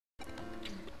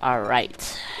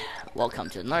Alright, welcome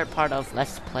to another part of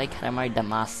Let's Play Katamari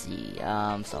Damacy.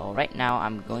 So right now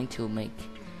I'm going to make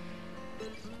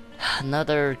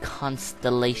another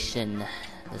constellation.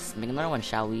 Let's make another one,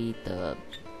 shall we? The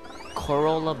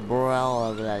Corona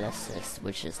Borealis,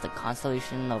 which is the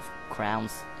constellation of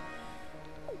crowns.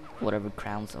 Whatever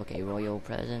crowns, okay, royal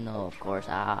present, oh, of course,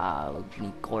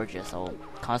 gorgeous. So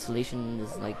constellation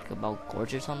is like about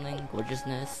gorgeous something,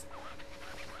 gorgeousness.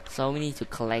 So we need to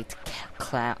collect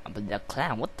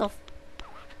what the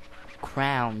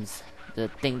crowns? The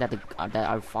thing that that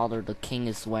our father, the king,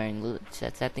 is wearing. Look,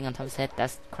 that thing on top of his head.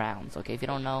 That's crowns. Okay, if you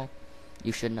don't know,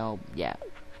 you should know. Yeah.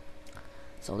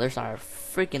 So there's our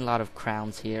freaking lot of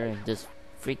crowns here in this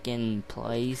freaking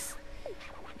place.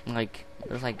 Like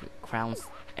there's like crowns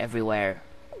everywhere.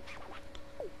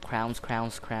 Crowns,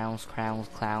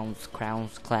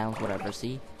 whatever.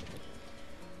 See?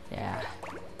 Yeah.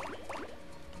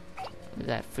 Look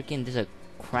at that freaking, there's a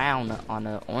crown on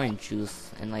a orange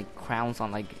juice and like crowns on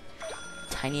like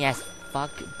tiny ass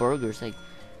fuck burgers, like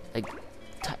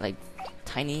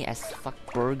tiny as fuck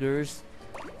burgers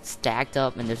stacked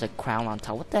up, and there's a crown on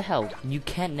top. What the hell? You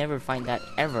can't never find that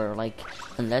ever, like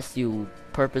unless you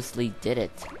purposely did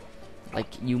it. Like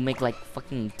you make like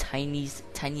fucking tiny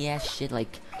ass shit,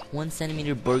 like 1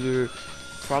 centimeter burger,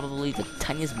 probably the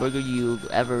tiniest burger you've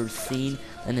ever seen,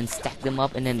 and then stack them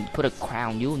up and then put a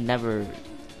crown. You've never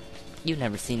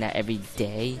seen that every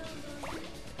day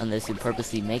unless you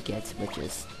purposely make it, which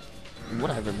is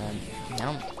whatever, man.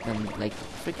 And like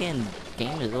freaking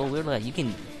game is a little weird. Like you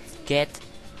can get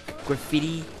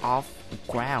graffiti off the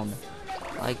ground,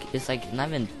 like it's like not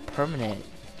even permanent.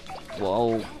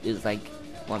 Whoa, it's like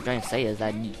what I'm trying to say is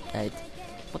that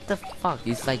what the fuck?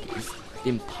 It's like it's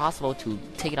impossible to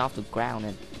take it off the ground.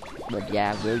 And but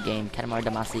yeah, weird game, Katamari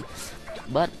Damacy,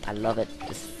 but I love it.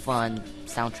 It's fun.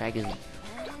 Soundtrack is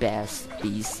best,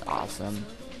 beast, awesome.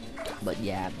 But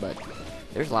yeah, but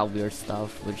there's a lot of weird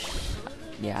stuff, which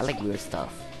yeah, I like weird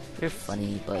stuff. They're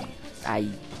funny, but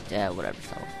yeah, whatever.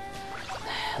 So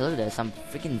look at this, I'm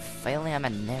freaking failing at my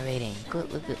narrating. Good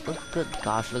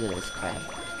gosh, look at this crap.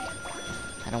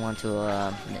 I don't want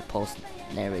to post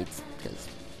narrate because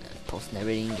post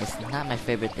narrating is not my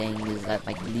favorite thing. Is that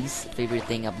my least favorite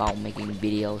thing about making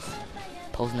videos?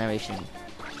 Post narration.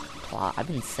 Plot. I've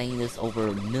been saying this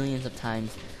over millions of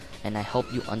times, and I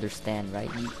hope you understand, right?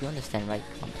 You understand, right?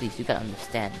 Come on, please, you gotta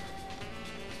understand.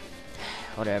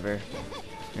 Whatever.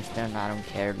 Understand? I don't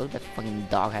care. Look, that fucking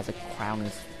dog has a crown in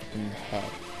his fucking head.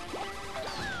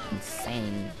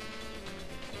 Insane.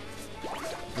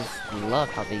 Just love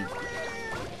how they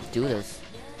do this.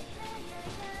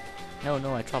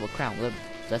 No, I trouble crown.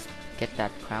 Let's get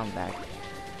that crown back.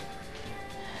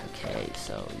 Okay,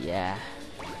 so yeah.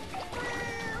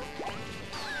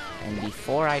 And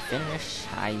before I finish,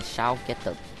 I shall get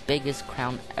the biggest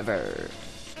crown ever.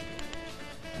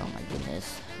 Oh my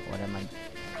goodness, what am I?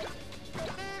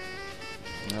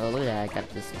 Oh, look at that! I got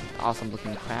this awesome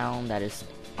looking crown that is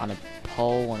on a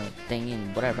pole, on a thing,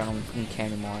 and whatever. I don't even care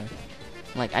anymore.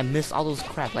 Like I missed all those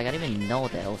crap. Like I didn't even know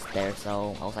that it was there,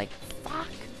 so I was like, fuck.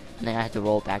 And then I had to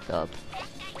roll back up.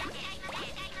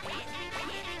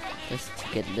 Just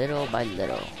took it little by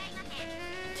little.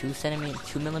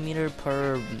 2 millimeter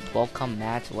per welcome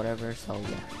match, whatever. So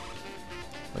yeah,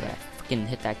 look at that. Freaking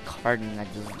hit that card and I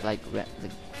just like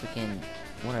freaking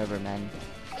whatever, man.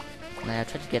 And then I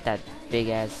tried to get that big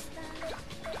ass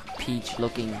peach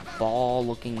looking ball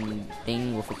looking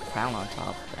thing with a crown on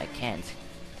top, but I can't.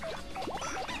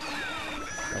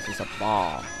 That's just a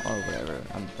ball or whatever.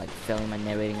 I'm like failing my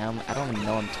narrating. I don't even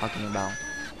know what I'm talking about.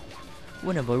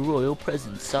 One of a royal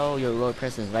presents. So your royal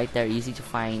present is right there, easy to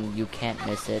find. You can't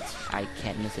miss it. I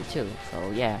can't miss it too. So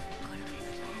yeah,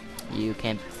 you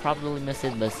can probably miss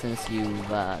it, but since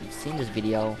you've seen this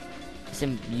video,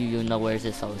 you know where it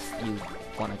is, so you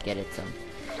wanna get it. So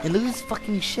and look at this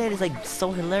fucking shit. It's like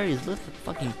so hilarious. Look at the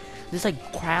fucking there's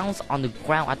like crowns on the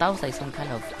ground. I thought it was like some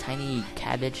kind of tiny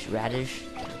cabbage,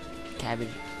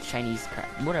 Chinese crap,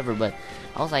 whatever. But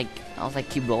I was like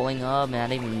keep rolling up, and I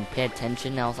didn't even pay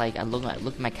attention. I was like, I look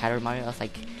at my Katamari. I was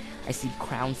like, I see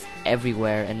crowns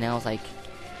everywhere, and then I was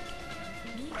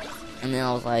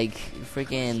like,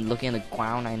 freaking looking at the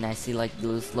ground, and I see like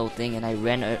this little thing, and I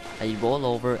roll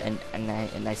over, and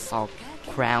I saw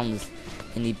crowns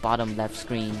in the bottom left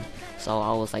screen. So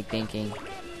I was like thinking,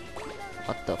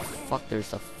 what the fuck?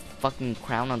 There's a fucking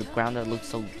crown on the ground that looks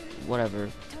so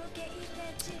whatever.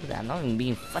 I'm not even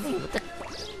being funny. What the?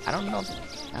 I don't know.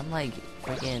 I'm like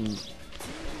freaking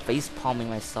face palming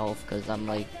myself because I'm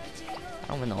like, I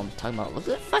don't even know what I'm talking about. Look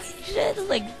at that fucking shit. It's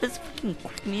like this fucking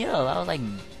cracked me up. I was like,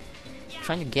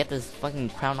 trying to get this fucking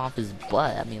crown off his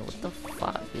butt. I mean, what the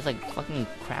fuck? There's like fucking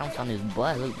crowns on his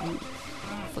butt. Look,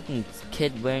 fucking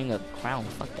kid wearing a crown.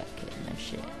 Fuck that kid, man.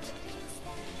 Shit.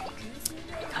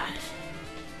 Gosh.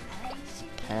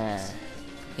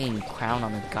 Fucking crown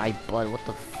on a guy's butt. What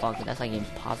the fuck? That's like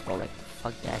impossible. Like,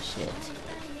 fuck that shit.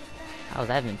 How is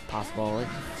that even possible? Like,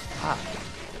 fuck.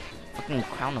 Fucking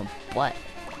crown on a butt.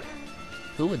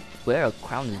 Who would wear a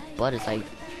crown on his butt? It's like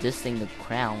this thing, the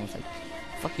crown. It's like,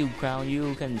 fuck you, crown.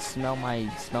 You can smell my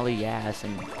smelly ass.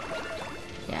 And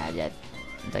yeah,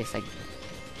 that's like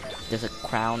there's a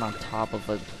crown on top of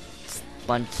a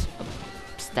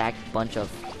stacked bunch of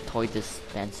toy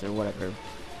dispenser, whatever.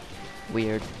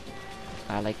 Weird.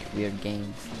 I like weird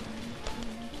games.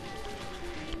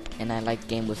 And I like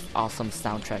game with awesome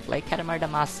soundtrack, like Katamari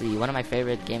Damacy, one of my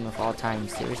favorite game of all time.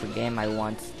 Series of game I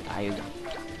want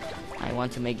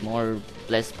to make more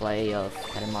let's play of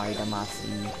Katamari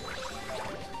Damacy.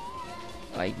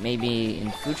 Like maybe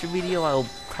in future video I'll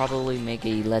probably make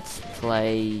a let's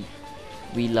play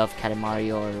We Love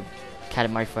Katamari or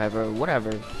Katamari Forever or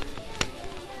whatever.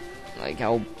 Like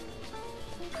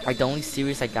the only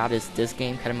series I got is this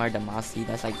game, Katamari Damacy.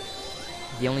 That's like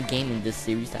the only game in this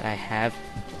series that I have.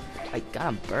 God,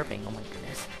 I'm burping. Oh my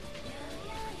goodness.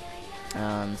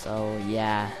 So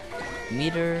yeah,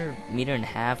 meter and a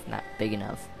half, not big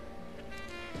enough.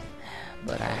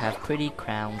 But I have pretty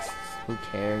crowns. Who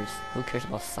cares? Who cares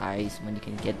about size when you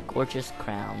can get gorgeous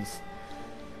crowns?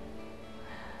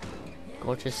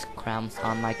 Gorgeous crowns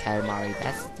on my Katamari.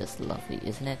 That's just lovely,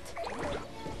 isn't it?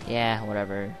 Yeah,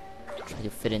 whatever. Try to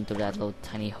fit into that little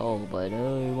tiny hole, but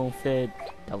it won't fit.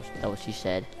 That was what she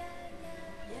said.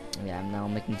 Yeah, I'm now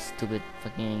making stupid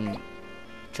fucking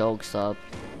jokes up.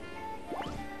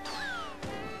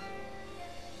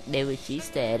 That what she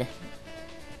said.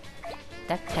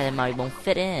 That Katamari won't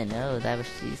fit in. Oh, that was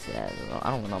she said. Well,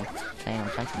 I don't know what I'm saying. I'm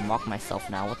trying to mock myself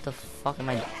now. What the fuck am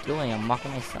I doing? I'm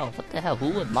mocking myself. What the hell? Who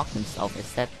would mock himself?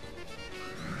 Except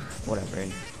whatever.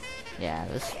 Yeah,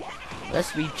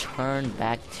 let's return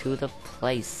back to the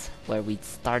place where we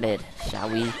started, shall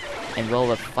we? And roll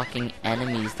with fucking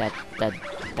enemies that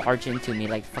barge into me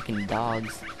like fucking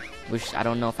dogs. Which I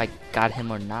don't know if I got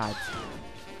him or not.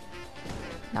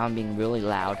 Now I'm being really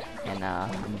loud, and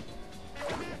I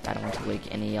don't want to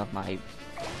wake any of my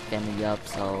family up,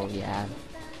 so yeah.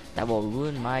 That will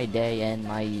ruin my day and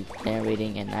my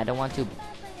narrating, and I don't want to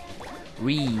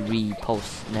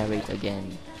post narrate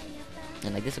again.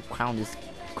 And like this is a crown, this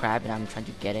crab, and I'm trying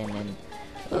to get in, and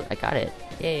look, I got it.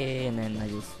 Yay! And then I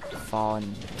just fall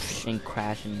and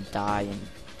crash and die and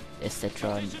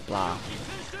etc. and blah.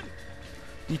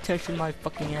 Detention my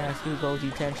fucking ass. You go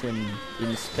detention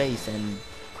in space, and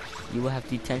you will have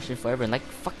detention forever. And like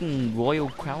fucking royal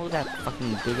crown, look at that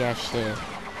fucking big ass shit.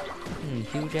 Fucking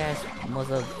huge ass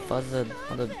mother fucking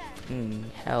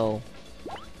hell.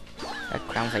 That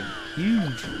crown's like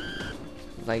huge.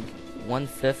 Like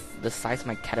 1/5 the size of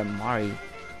my Katamari.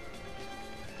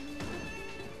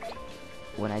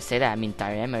 When I say that, I mean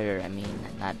diameter. I mean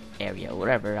not area,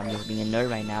 whatever. I'm just being a nerd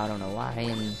right now. I don't know why.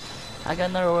 And I got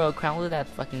another royal crown. Look at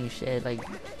that fucking shit. Like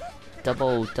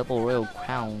double royal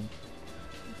crown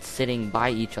sitting by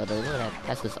each other. Look at that.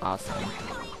 That's just awesome.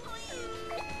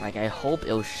 Like I hope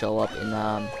it'll show up in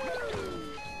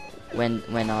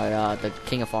when our the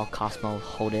King of All Cosmo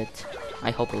hold it.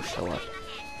 I hope it'll show up.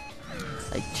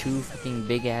 Like 2 fucking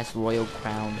big ass royal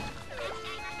crown.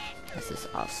 This is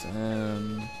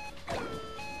awesome.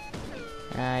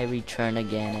 I return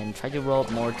again and try to roll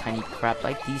up more tiny crap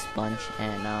like these bunch,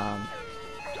 and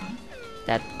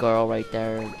that girl right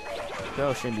there.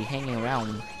 Girl shouldn't be hanging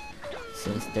around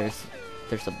since there's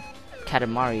a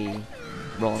Katamari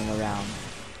rolling around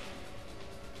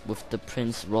with the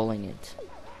prince rolling it.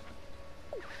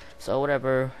 So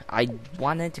whatever. I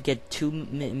wanted to get 2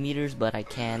 meters, but I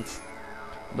can't.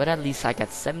 But at least I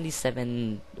got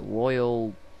 77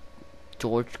 royal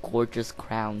gorgeous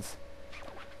crowns,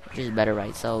 which is better,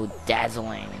 right? So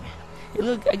dazzling. Hey,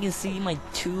 look, I can see my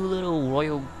 2 little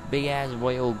royal big ass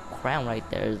royal crown right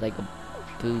there. It's like a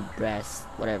boob breast,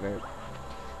 whatever.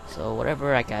 So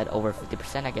whatever, I got over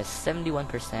 50%. I got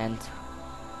 71%.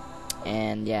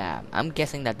 And yeah, I'm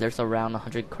guessing that there's around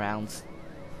 100 crowns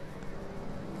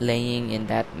laying in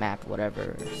that map,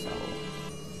 whatever. So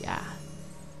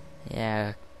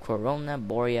yeah, Corona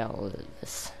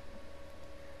Borealis.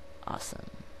 Awesome.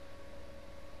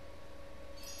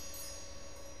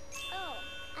 Oh,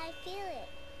 I feel it.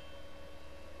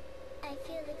 I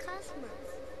feel the cosmos.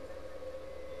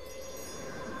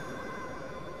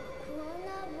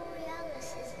 Corona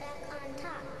Borealis is back on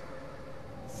top.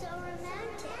 So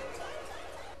romantic.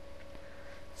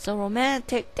 So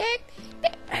romantic, dick.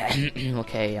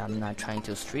 Okay, I'm not trying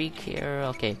to streak here.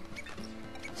 Okay.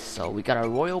 So we got a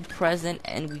royal present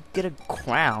and we get a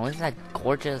crown. Isn't that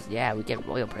gorgeous? Yeah, we get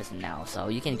royal present now. So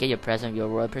you can get your present, your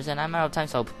royal present. I'm out of time,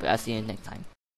 so I'll see you next time.